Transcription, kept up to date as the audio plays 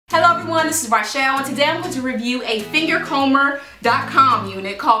everyone, this is Rachelle, and today I'm going to review a FingerComber.com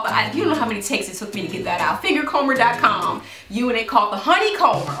unit called the, you don't know how many takes it took me to get that out, FingerComber.com unit called the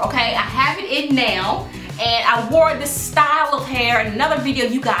Honeycomber, okay? I have it in now, and I wore this style of hair in another video.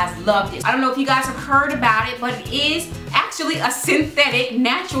 You guys loved it. I don't know if you guys have heard about it, but it is actually a synthetic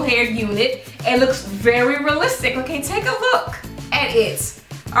natural hair unit. It looks very realistic, okay? Take a look at it.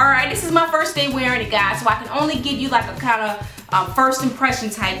 Alright, this is my first day wearing it, guys, so I can only give you like a kind of first impression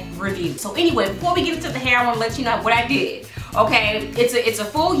type review. So anyway, before we get into the hair, I want to let you know what I did. Okay, it's a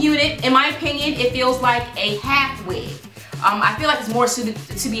full unit. In my opinion, it feels like a half wig. I feel like it's more suited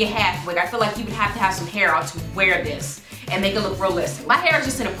to be a half wig. I feel like you would have to have some hair out to wear this and make it look realistic. My hair is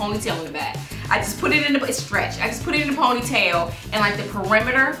just in a ponytail in the back. I just put it in the, it's stretched. I just put it in a ponytail, and like the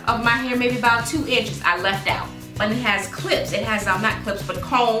perimeter of my hair, maybe about 2 inches, I left out. And it has clips. It has not clips, but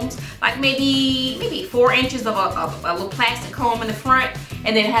combs, like maybe 4 inches of a little plastic comb in the front,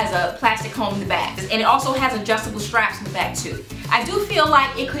 and then it has a plastic comb in the back. And it also has adjustable straps in the back too. I do feel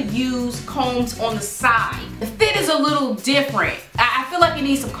like it could use combs on the side. The fit is a little different. I feel like it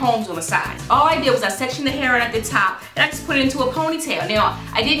needs some combs on the sides. All I did was I sectioned the hair at the top, and I just put it into a ponytail. Now,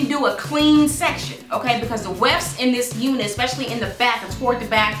 I didn't do a clean section, okay, because the wefts in this unit, especially in the back and toward the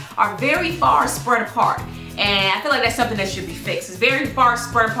back, are very far spread apart. And I feel like that's something that should be fixed. It's very far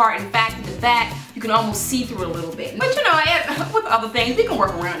spread apart. In fact, at the back, you can almost see through it a little bit. But you know, with other things, we can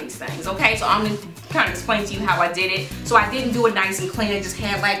work around these things, okay? So I'm going to kind of explain to you how I did it. So I didn't do it nice and clean. I just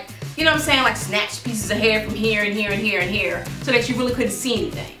had like, you know what I'm saying, like snatched pieces of hair from here and here and here and here, so that you really couldn't see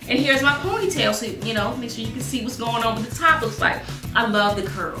anything. And here's my ponytail, so you know, make sure you can see what's going on with the top looks like. I love the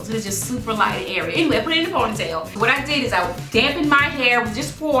curls. It is just super light area. Anyway, I put it in a ponytail. What I did is I dampened my hair with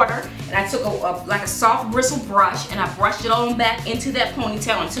just water, and I took like a soft bristle brush, and I brushed it on back into that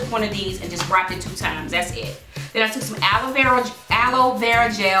ponytail, and took one of these and just wrapped it 2 times. That's it. Then I took some aloe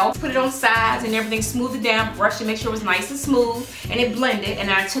vera gel, put it on the sides and everything, smoothed it down, brushed it, make sure it was nice and smooth, and it blended. And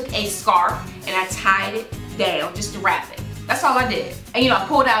then I took a scarf and I tied it down just to wrap it. That's all I did. And you know, I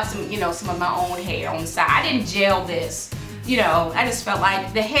pulled out some, you know, some of my own hair on the side. I didn't gel this. You know, I just felt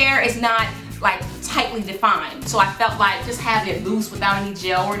like the hair is not like tightly defined. So I felt like just having it loose without any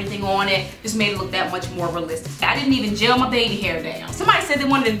gel or anything on it just made it look that much more realistic. I didn't even gel my baby hair down. Somebody said they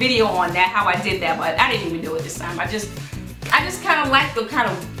wanted a video on that, how I did that, but I didn't even do it this time. I just kind of like the kind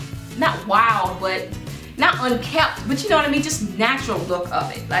of, not wild, but not unkept, but you know what I mean, just natural look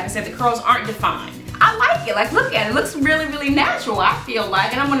of it. Like I said, the curls aren't defined. I like it, like look at it, it looks really, really natural, I feel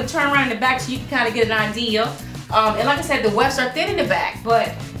like. And I'm gonna turn around in the back so you can kind of get an idea. And like I said, the wefts are thin in the back,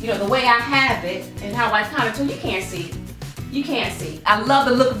 but you know, the way I have it and how I kind of told you can't see. You can't see. I love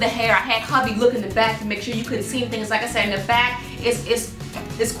the look of the hair. I had hubby look in the back to make sure you couldn't see anything. It's like I said, in the back, it's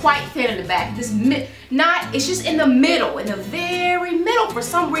quite thin in the back. It's just in the middle, in the very middle. For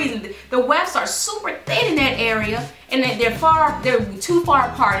some reason, the wefts are super thin in that area, and they're too far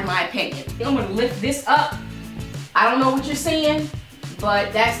apart in my opinion. I'm gonna lift this up. I don't know what you're seeing,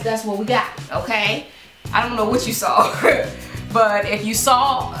 but that's what we got, okay? I don't know what you saw, but if you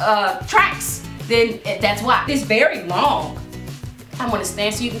saw tracks, then that's why. It's very long. I'm gonna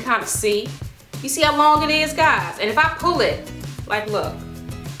stand so you can kind of see. You see how long it is, guys? And if I pull it, like look,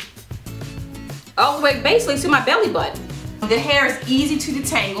 all the way basically to my belly button. The hair is easy to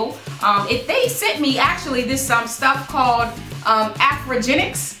detangle. They sent me actually this stuff called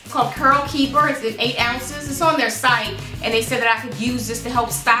Afrogenics. It's called Curl Keeper. It's in 8 ounces. It's on their site, and they said that I could use this to help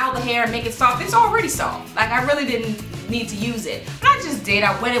style the hair and make it soft. It's already soft. Like I really didn't need to use it, but I just did.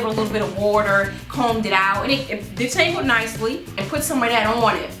 I wet it with a little bit of water, combed it out, and it detangled nicely, and put some of that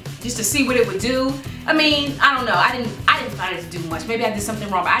on it just to see what it would do. I mean, I don't know. I didn't find it to do much. Maybe I did something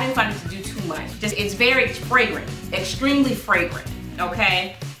wrong, but I didn't find it to do too much. Just it's very fragrant, extremely fragrant.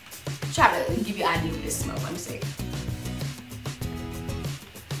 Okay, try to give you an idea of this smell. Let me see.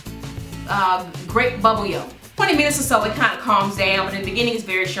 Grape bubble yum. 20 minutes or so, it kind of calms down, but in the beginning it's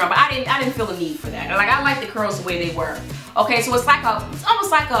very strong. But I didn't feel the need for that. Like I like the curls the way they were. Okay, so it's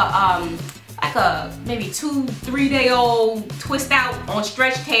almost like a maybe 2-3 day old twist out on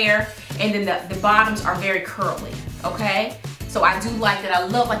stretched hair, and then the bottoms are very curly. Okay, so I do like that. I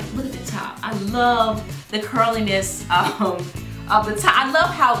love, like, look at the top. I love the curliness of the top. I love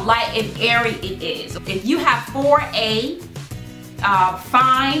how light and airy it is. If you have 4A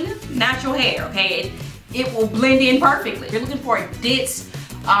fine natural hair, okay, it will blend in perfectly. If you're looking for a dense,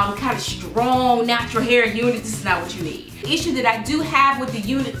 kind of strong natural hair unit, this is not what you need. The issue that I do have with the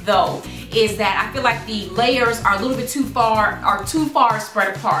unit though is that I feel like the layers are a little bit too far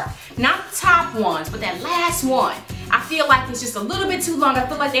spread apart. Not the top ones, but that last one. I feel like it's just a little bit too long. I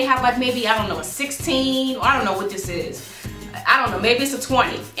feel like they have like maybe, I don't know, a 16, or I don't know what this is. I don't know, maybe it's a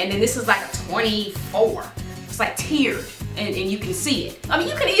 20, and then this is like a 24. It's like tiered, and you can see it. I mean,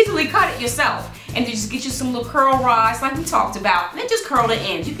 you can easily cut it yourself, and then just get you some little curl rods like we talked about, and then just curl the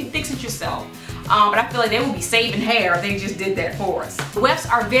ends. You can fix it yourself. But I feel like they would be saving hair if they just did that for us. The wefts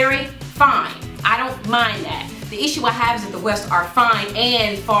are very fine. I don't mind that. The issue I have is that the wefts are fine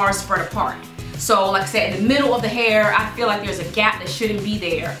and far spread apart. So like I said, in the middle of the hair, I feel like there's a gap that shouldn't be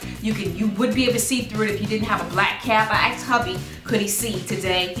there. You would be able to see through it if you didn't have a black cap. I asked hubby, could he see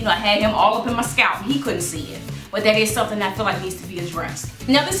today? You know, I had him all up in my scalp. He couldn't see it. But that is something that I feel like needs to be addressed.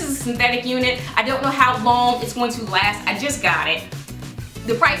 Now this is a synthetic unit. I don't know how long it's going to last. I just got it.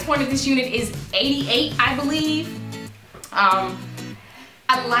 The price point of this unit is $88, I believe.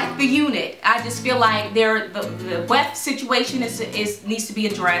 I like the unit. I just feel like the weft situation needs to be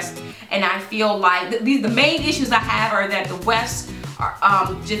addressed, and I feel like the main issues I have are that the wefts are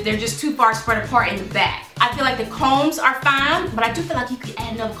they're just too far spread apart in the back. I feel like the combs are fine, but I do feel like you could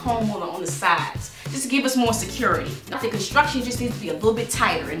add another comb on the sides just to give us more security. The construction just needs to be a little bit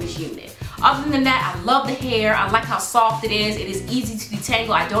tighter in this unit. Other than that, I love the hair. I like how soft it is. It is easy to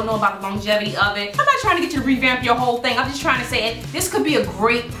detangle. I don't know about the longevity of it. I'm not trying to get you to revamp your whole thing. I'm just trying to say this could be a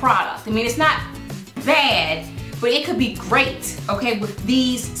great product. I mean, it's not bad, but it could be great, okay, with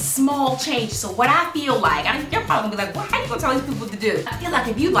these small changes. So what I feel like, you're probably gonna be like, well, how are you gonna tell these people what to do? I feel like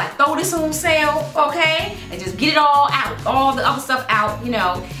if you like throw this on sale, okay, and just get it all out, all the other stuff out, you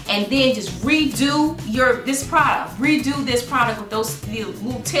know, and then just redo this product with those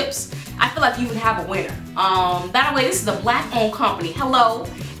little tips, I feel like you would have a winner. By the way, this is a black-owned company. Hello.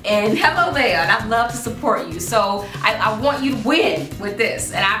 And hello there, and I'd love to support you. So I want you to win with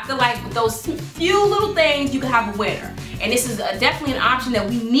this. And I feel like with those few little things, you can have a winner. And this is definitely an option that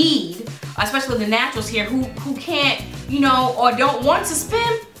we need, especially the naturals here who can't, you know, or don't want to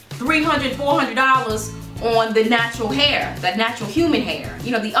spend $300, $400 on the natural hair, the natural human hair, you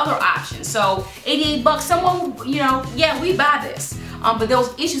know, the other options. So 88 bucks, someone, you know, yeah, we buy this. But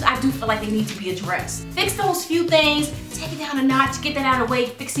those issues, I do feel like they need to be addressed. Fix those few things, take it down a notch, get that out of the way,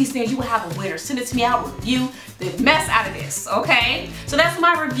 fix these things, you will have a winner. Send it to me, I'll review the mess out of this, okay? So that's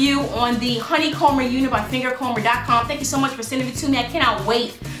my review on the Honeycomber unit by FingerComber.com. Thank you so much for sending it to me. I cannot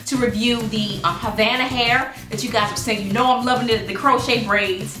wait to review the Havana hair that you guys have sent. You know I'm loving the crochet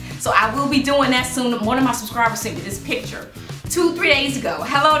braids. So I will be doing that soon. One of my subscribers sent me this picture 2-3 days ago.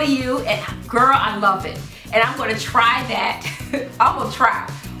 Hello to you, and girl, I love it. And I'm gonna try that. I'm gonna try.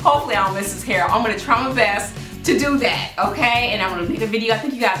 Hopefully I don't miss his hair. I'm gonna try my best to do that, okay? And I'm gonna make a video. I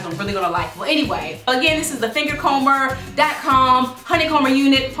think you guys are really gonna like it. Well, anyway, again, this is the FingerComber.com Honeycomber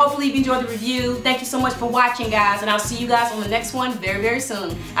unit. Hopefully you enjoyed the review. Thank you so much for watching, guys, and I'll see you guys on the next one very, very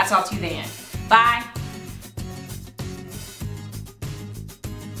soon. I'll talk to you then. Bye.